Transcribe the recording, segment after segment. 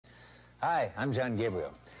Hi, I'm John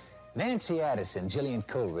Gabriel. Nancy Addison, Jillian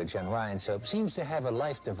Coleridge on Ryan Soap seems to have her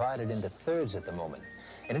life divided into thirds at the moment.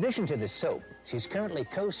 In addition to the soap, she's currently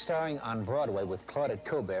co-starring on Broadway with Claudette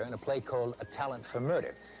Colbert in a play called A Talent for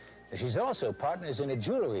Murder. She's also partners in a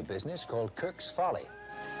jewelry business called Kirk's Folly.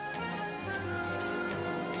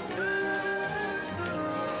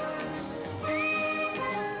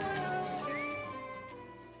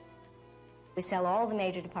 We sell all the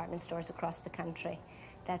major department stores across the country.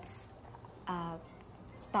 That's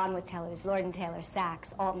Bonwit Tellers, Lord & Taylor,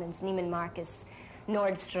 Saks, Altman's, Neiman Marcus,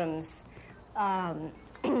 Nordstrom's,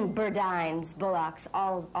 Burdines, Bullock's,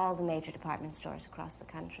 all the major department stores across the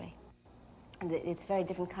country. And it's a very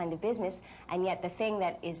different kind of business, and yet the thing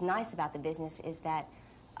that is nice about the business is that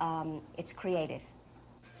it's creative.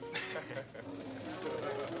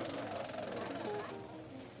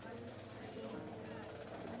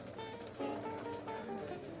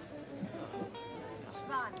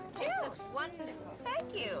 This looks wonderful.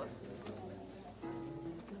 Thank you.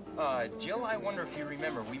 Jill, I wonder if you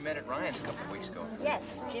remember, we met at Ryan's a couple of weeks ago.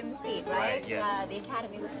 Yes, Jim Speed, right? Right, yes. The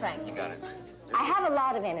Academy with Frank. You got it. I have a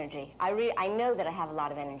lot of energy. I know that I have a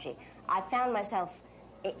lot of energy. I found myself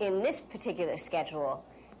in this particular schedule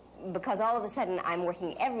because all of a sudden I'm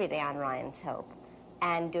working every day on Ryan's Hope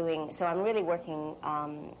and so I'm really working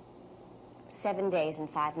 7 days and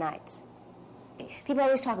 5 nights. People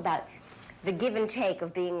always talk about the give and take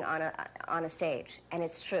of being on a stage, and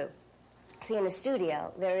it's true. See, in a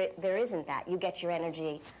studio, there isn't that. You get your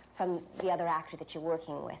energy from the other actor that you're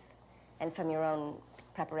working with and from your own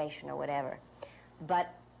preparation or whatever.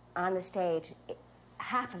 But on the stage,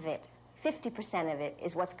 half of it, 50% of it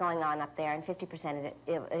is what's going on up there, and 50% of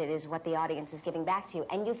it is what the audience is giving back to you,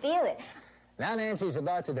 and you feel it. Now Nancy's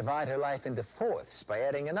about to divide her life into fourths by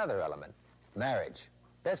adding another element, marriage.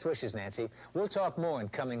 Best wishes, Nancy. We'll talk more in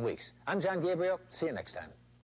coming weeks. I'm John Gabriel. See you next time.